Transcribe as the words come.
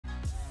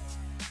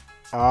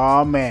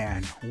Oh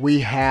man, we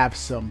have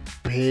some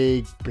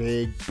big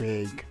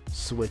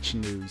Switch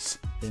news.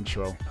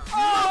 Intro.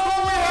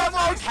 Oh, we have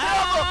on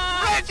camera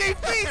Reggie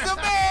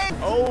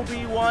Fils-Aimé!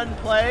 Obi-Wan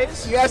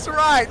plays. Yes,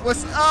 right.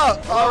 What's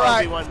up? All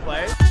right. Obi-Wan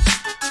plays.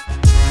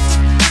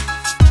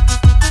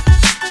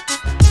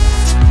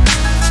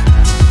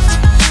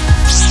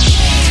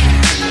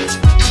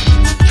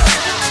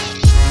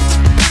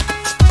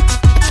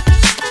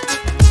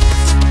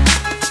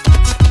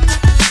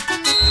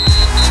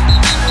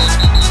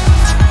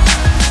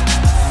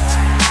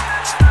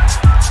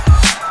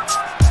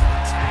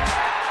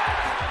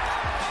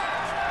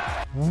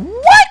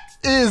 What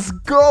is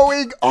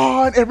going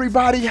on,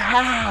 everybody?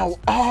 How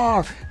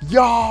are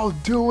y'all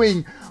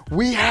doing?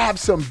 We have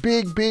some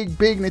big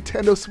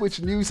Nintendo Switch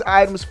news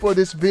items for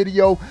this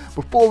video.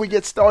 Before we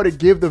get started,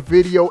 give the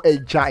video a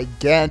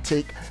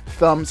gigantic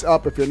thumbs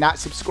up. If you're not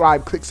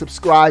subscribed, click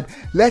subscribe.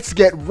 Let's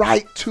get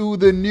right to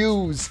the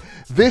news.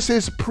 This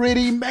is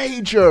pretty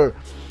major.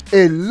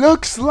 It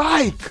looks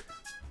like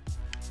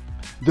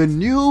the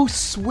new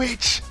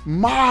Switch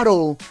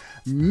model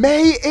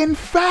may in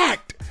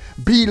fact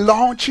be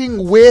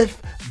launching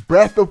with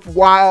Breath of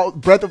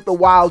the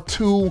Wild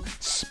 2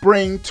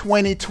 Spring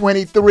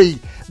 2023.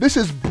 This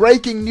is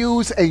breaking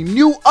news, a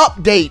new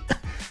update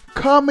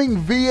coming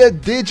via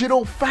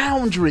Digital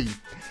Foundry.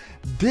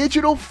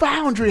 Digital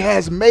Foundry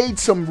has made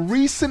some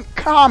recent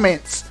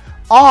comments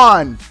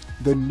on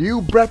the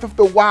new Breath of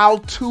the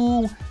Wild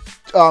 2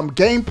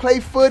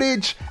 gameplay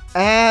footage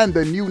and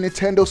the new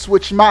Nintendo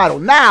Switch model.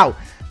 Now,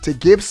 to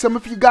give some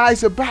of you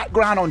guys a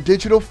background on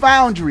Digital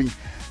Foundry,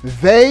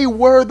 they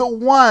were the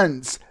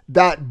ones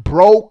that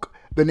broke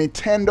the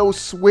Nintendo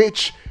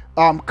Switch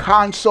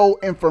console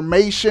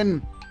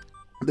information.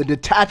 The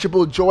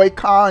detachable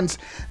Joy-Cons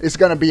is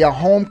going to be a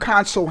home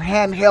console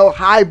handheld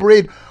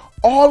hybrid.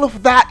 All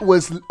of that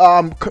was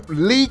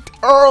leaked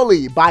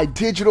early by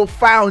Digital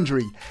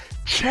Foundry.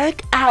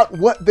 Check out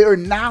what they're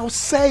now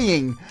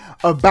saying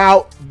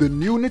about the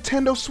new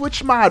Nintendo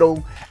Switch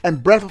model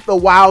and Breath of the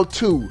Wild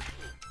 2.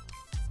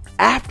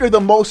 After the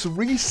most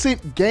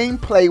recent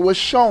gameplay was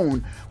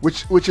shown,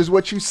 which is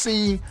what you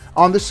see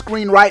on the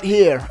screen right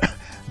here,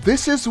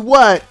 this is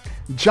what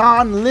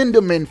John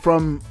Lindemann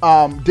from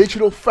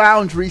Digital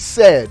Foundry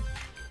said.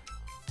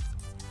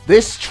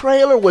 This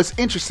trailer was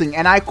interesting,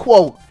 and I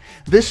quote,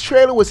 "This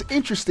trailer was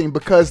interesting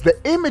because the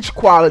image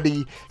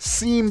quality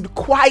seemed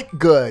quite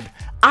good.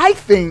 I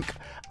think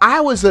I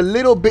was a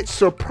little bit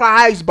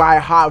surprised by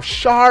how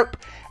sharp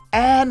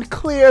and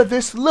clear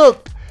this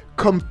looked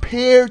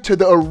compared to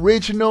the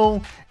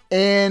original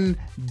in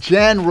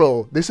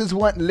general." This is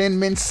what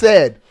Lindemann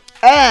said.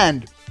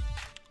 And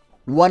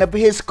one of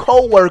his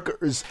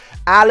co-workers,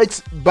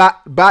 Alex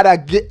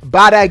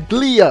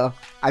Battaglia,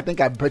 I think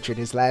I butchered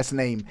his last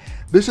name.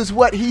 This is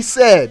what he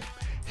said.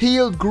 He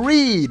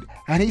agreed,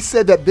 and he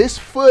said that this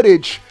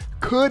footage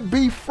could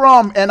be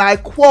from, and I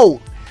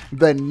quote,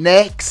 "the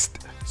next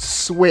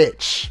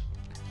Switch."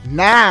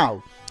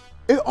 Now,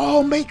 it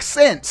all makes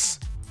sense.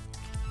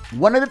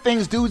 One of the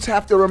things dudes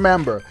have to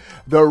remember,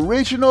 the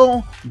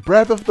original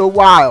Breath of the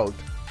Wild,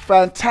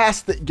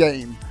 fantastic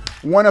game.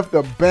 One of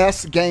the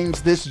best games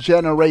this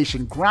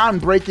generation.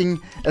 Groundbreaking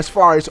as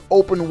far as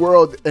open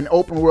world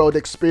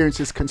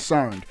experience is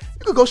concerned.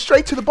 You could go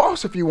straight to the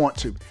boss if you want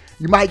to.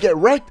 You might get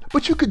wrecked,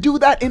 but you could do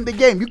that in the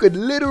game. You could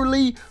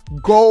literally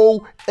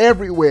go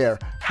everywhere.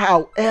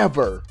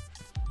 However,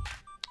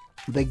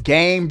 the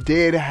game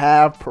did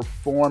have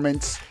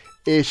performance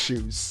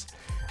issues.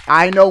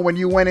 I know when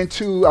you went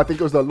into, I think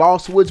it was the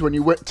Lost Woods, when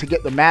you went to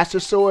get the Master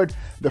Sword,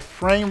 the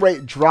frame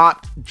rate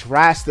dropped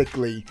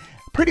drastically.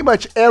 Pretty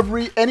much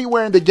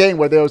anywhere in the game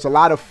where there was a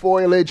lot of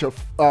foliage, it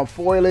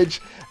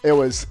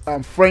was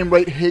frame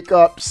rate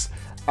hiccups.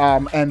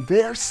 And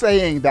they're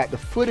saying that the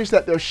footage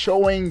that they're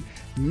showing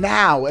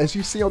now, as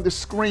you see on the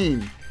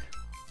screen,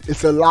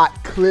 it's a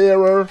lot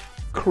clearer,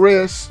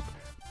 crisp,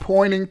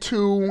 pointing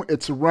to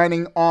it's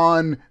running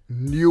on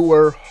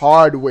newer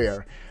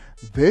hardware.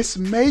 This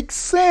makes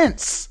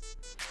sense,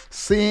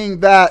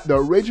 seeing that the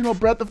original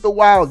Breath of the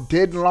Wild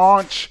did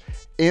launch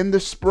in the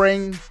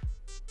spring,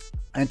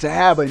 and to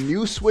have a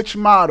new Switch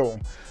model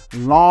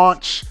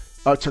launch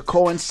to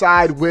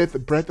coincide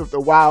with Breath of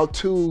the Wild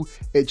 2,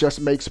 it just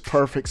makes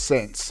perfect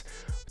sense.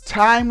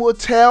 Time will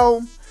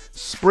tell.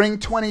 Spring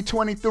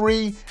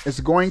 2023 is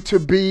going to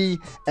be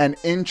an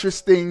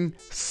interesting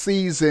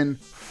season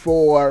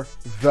for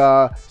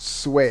the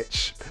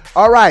Switch.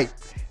 All right,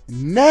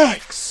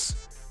 next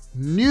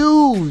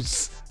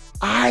news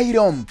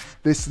item.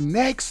 This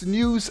next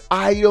news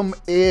item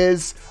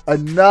is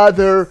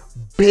another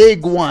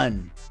big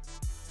one.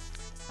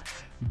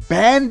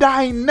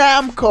 Bandai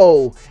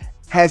Namco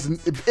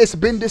it's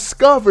been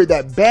discovered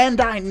that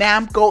Bandai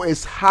Namco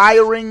is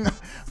hiring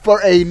for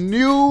a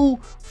new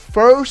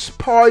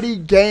first-party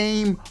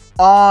game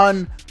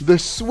on the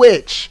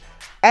Switch.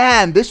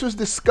 And this was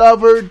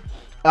discovered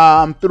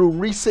through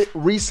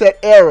Reset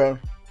Era.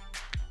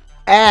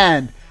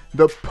 And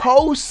the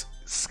post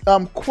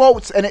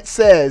quotes, and it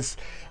says,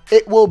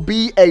 it will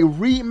be a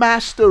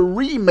remaster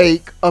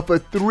remake of a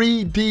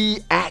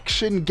 3D action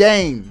action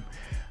game,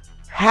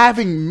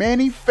 having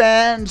many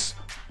fans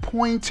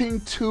pointing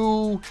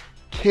to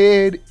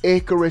Kid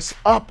Icarus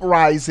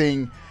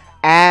Uprising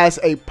as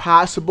a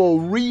possible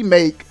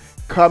remake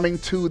coming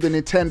to the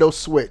Nintendo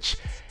Switch.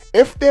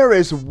 If there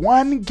is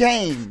one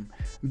game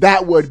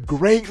that would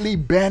greatly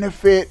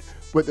benefit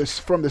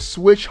from the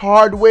Switch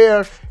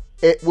hardware,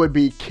 it would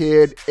be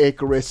Kid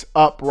Icarus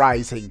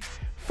Uprising.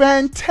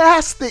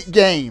 Fantastic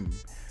game.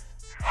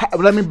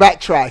 Let me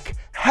backtrack.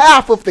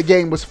 Half of the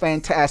game was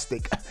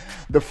fantastic.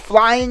 The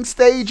flying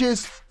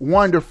stages,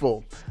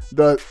 wonderful.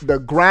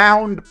 The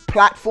ground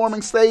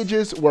platforming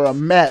stages were a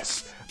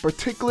mess,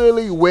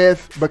 particularly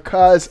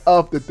because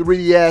of the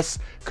 3DS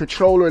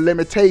controller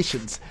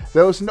limitations.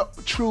 There was no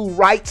true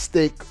right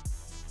stick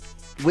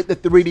with the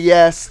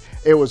 3DS.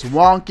 It was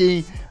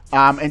wonky.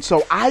 And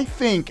so I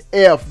think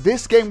if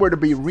this game were to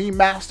be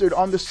remastered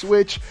on the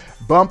Switch,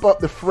 bump up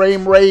the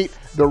frame rate,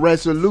 the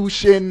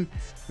resolution,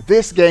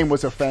 this game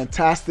was a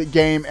fantastic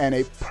game and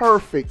a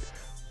perfect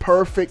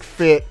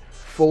fit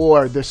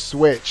for the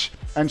Switch.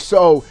 And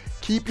so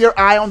keep your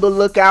eye on the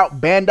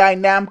lookout. Bandai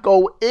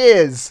Namco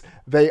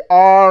they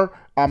are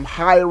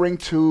hiring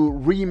to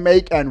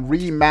remake and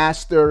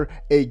remaster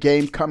a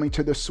game coming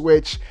to the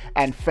Switch,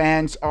 and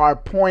fans are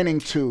pointing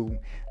to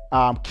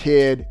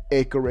Kid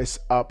Icarus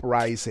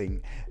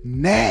Uprising.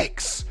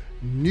 Next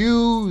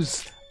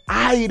news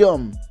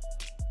item: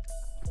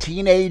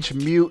 Teenage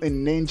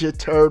Mutant Ninja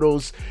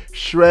Turtles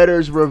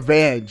Shredder's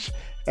Revenge.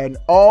 An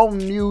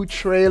all-new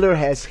trailer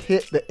has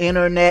hit the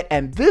internet,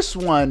 and this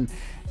one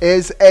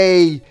is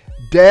a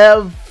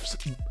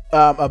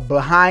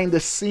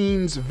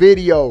behind-the-scenes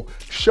video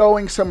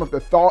showing some of the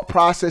thought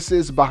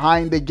processes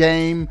behind the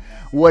game,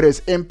 what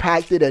has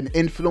impacted and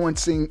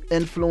influencing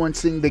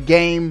the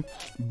game.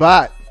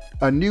 But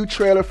a new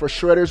trailer for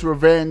Shredder's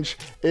Revenge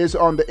is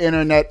on the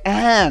internet,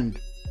 and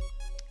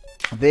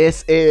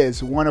this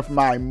is one of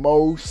my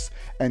most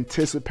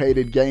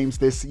anticipated games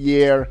this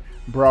year,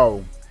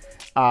 bro.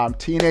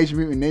 Teenage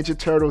Mutant Ninja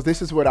Turtles,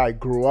 this is what I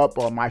grew up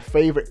on, my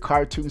favorite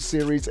cartoon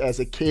series as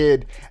a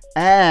kid,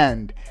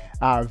 and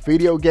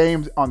video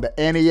games on the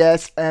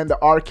NES and the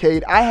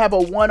arcade. I have a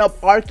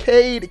 1-up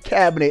arcade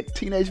cabinet,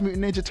 Teenage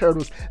Mutant Ninja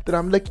Turtles, that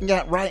I'm looking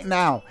at right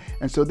now.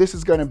 And so this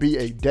is going to be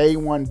a day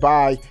one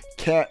buy.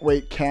 Can't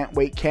wait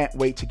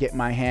to get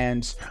my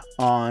hands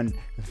on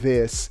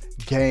this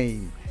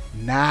game.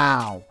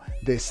 Now,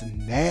 this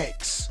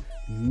next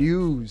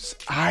news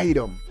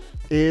item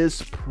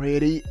is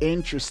pretty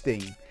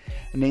interesting.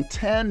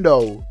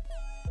 Nintendo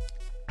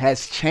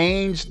has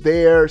changed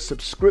their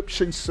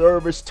subscription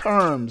service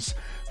terms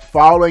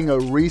following a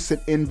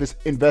recent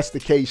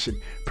investigation.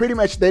 Pretty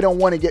much they don't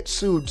want to get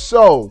sued.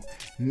 So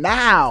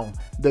now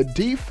the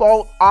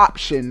default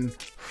option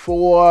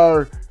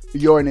for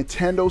your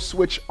Nintendo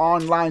Switch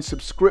Online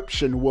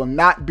subscription will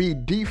not be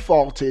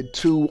defaulted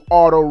to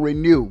auto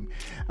renew.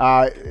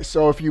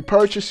 So if you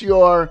purchase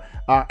your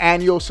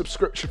annual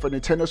subscription for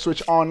Nintendo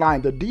Switch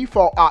Online, the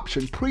default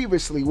option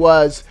previously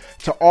was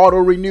to auto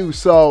renew.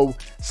 So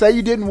say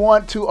you didn't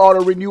want to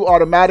auto renew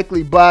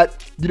automatically,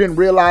 but you didn't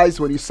realize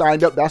when you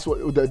signed up that's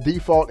what the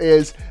default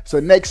is. So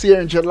next year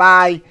in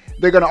July,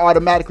 they're going to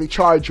automatically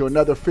charge you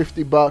another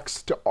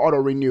 $50 to auto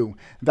renew.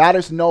 That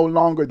is no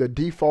longer the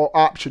default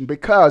option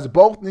because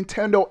both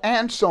Nintendo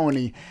and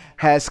Sony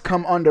has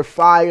come under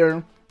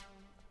fire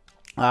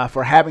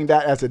for having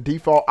that as a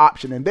default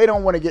option, and they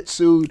don't want to get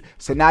sued.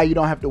 So now you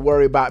don't have to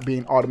worry about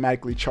being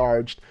automatically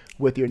charged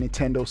with your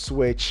Nintendo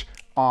Switch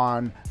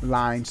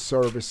Online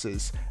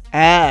services.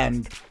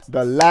 And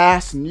the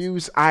last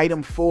news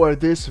item for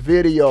this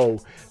video,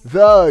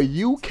 the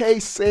UK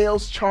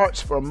sales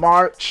charts for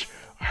March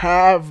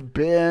have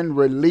been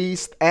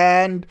released,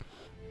 and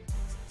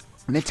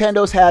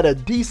Nintendo's had a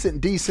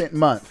decent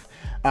month.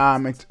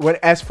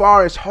 As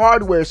far as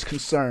hardware is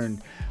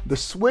concerned, the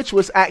Switch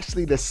was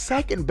actually the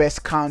second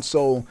best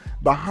console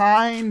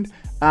behind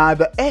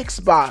the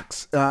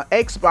Xbox.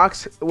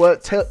 Xbox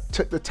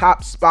took the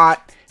top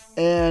spot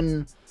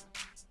in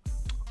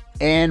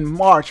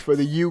March for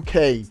the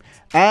UK.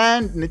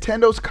 And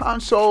Nintendo's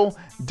console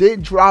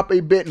did drop a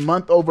bit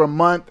month over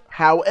month.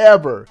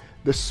 However,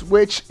 the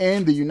Switch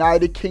in the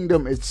United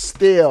Kingdom is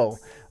still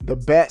the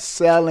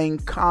best-selling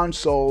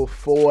console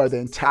for the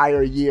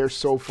entire year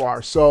so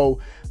far. So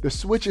the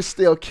Switch is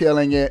still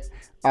killing it.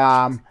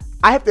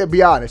 I have to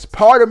be honest,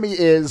 part of me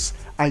is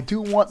I do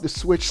want the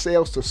Switch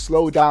sales to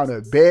slow down a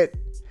bit,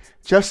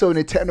 just so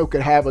Nintendo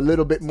could have a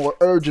little bit more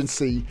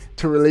urgency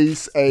to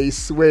release a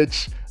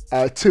Switch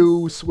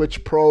 2,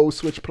 Switch Pro,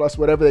 Switch Plus,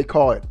 whatever they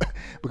call it.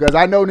 Because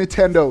I know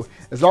Nintendo,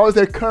 as long as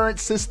their current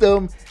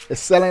system is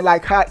selling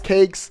like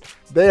hotcakes,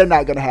 they're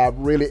not going to have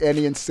really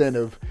any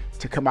incentive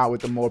to come out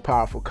with a more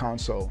powerful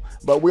console.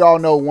 But we all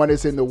know one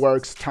is in the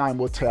works. Time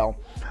will tell.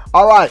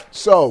 All right,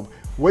 so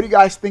what do you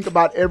guys think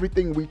about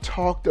everything we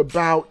talked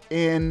about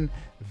in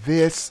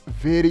this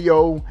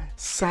video?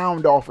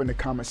 Sound off in the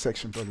comment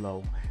section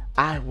below.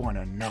 I want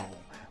to know.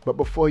 But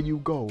before you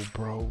go,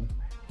 bro,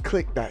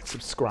 click that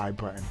subscribe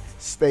button.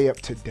 Stay up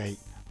to date.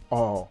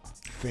 All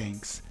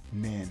things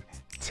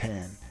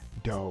Nintendo.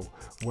 dough.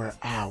 We're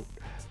out.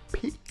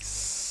 Peace.